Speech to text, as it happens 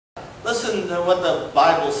Listen to what the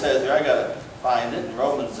Bible says here. I got to find it in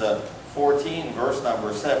Romans 14, verse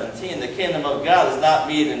number 17. The kingdom of God is not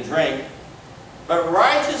meat and drink, but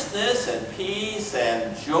righteousness and peace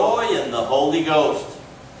and joy in the Holy Ghost.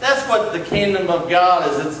 That's what the kingdom of God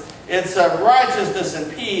is. It's righteousness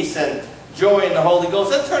and peace and joy in the Holy Ghost.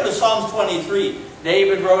 Let's turn to Psalms 23.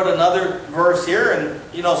 David wrote another verse here, and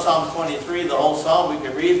you know Psalms 23, the whole psalm we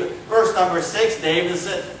can read. But verse number 6, David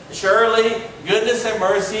said, "Surely goodness and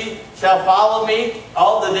mercy shall follow me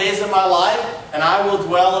all the days of my life, and I will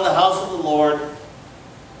dwell in the house of the Lord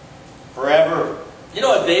forever." You know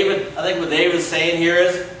what I think what David's saying here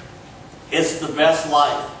is, it's the best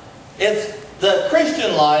life. It's the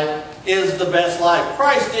Christian life is the best life.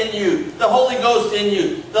 Christ in you, the Holy Ghost in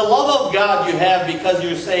you, the love of God you have because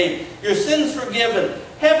you're saved, your sins forgiven.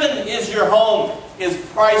 Heaven is your home, is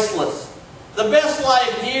priceless. The best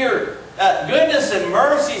life here, goodness and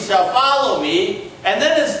mercy shall follow me, and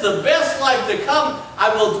then it's the best life to come.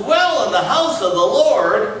 I will dwell in the house of the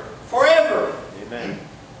Lord forever. Amen.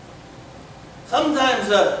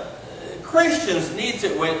 Sometimes Christians need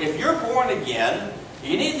to, if you're born again,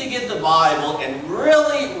 you need to get the Bible and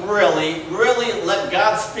really, really, really let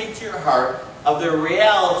God speak to your heart of the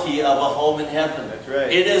reality of a home in heaven. That's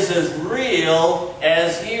right. It is as real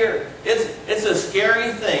as here. It's a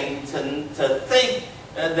scary thing to think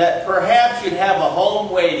that perhaps you'd have a home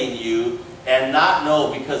waiting you and not know,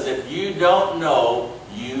 because if you don't know,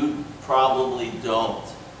 you probably don't.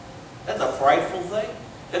 That's a frightful thing.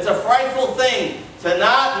 It's a frightful thing to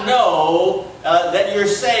not know that you're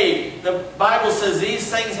saved. The Bible says, "These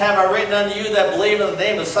things have I written unto you that believe in the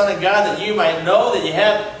name of the Son of God, that you might know that you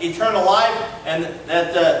have eternal life, and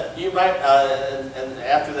that you might," and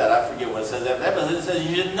after that, I forget what it says after that, but it says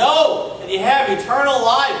you should know that you have eternal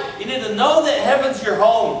life. You need to know that heaven's your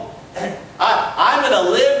home. I'm going to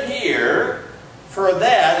live here for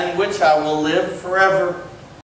that in which I will live forever.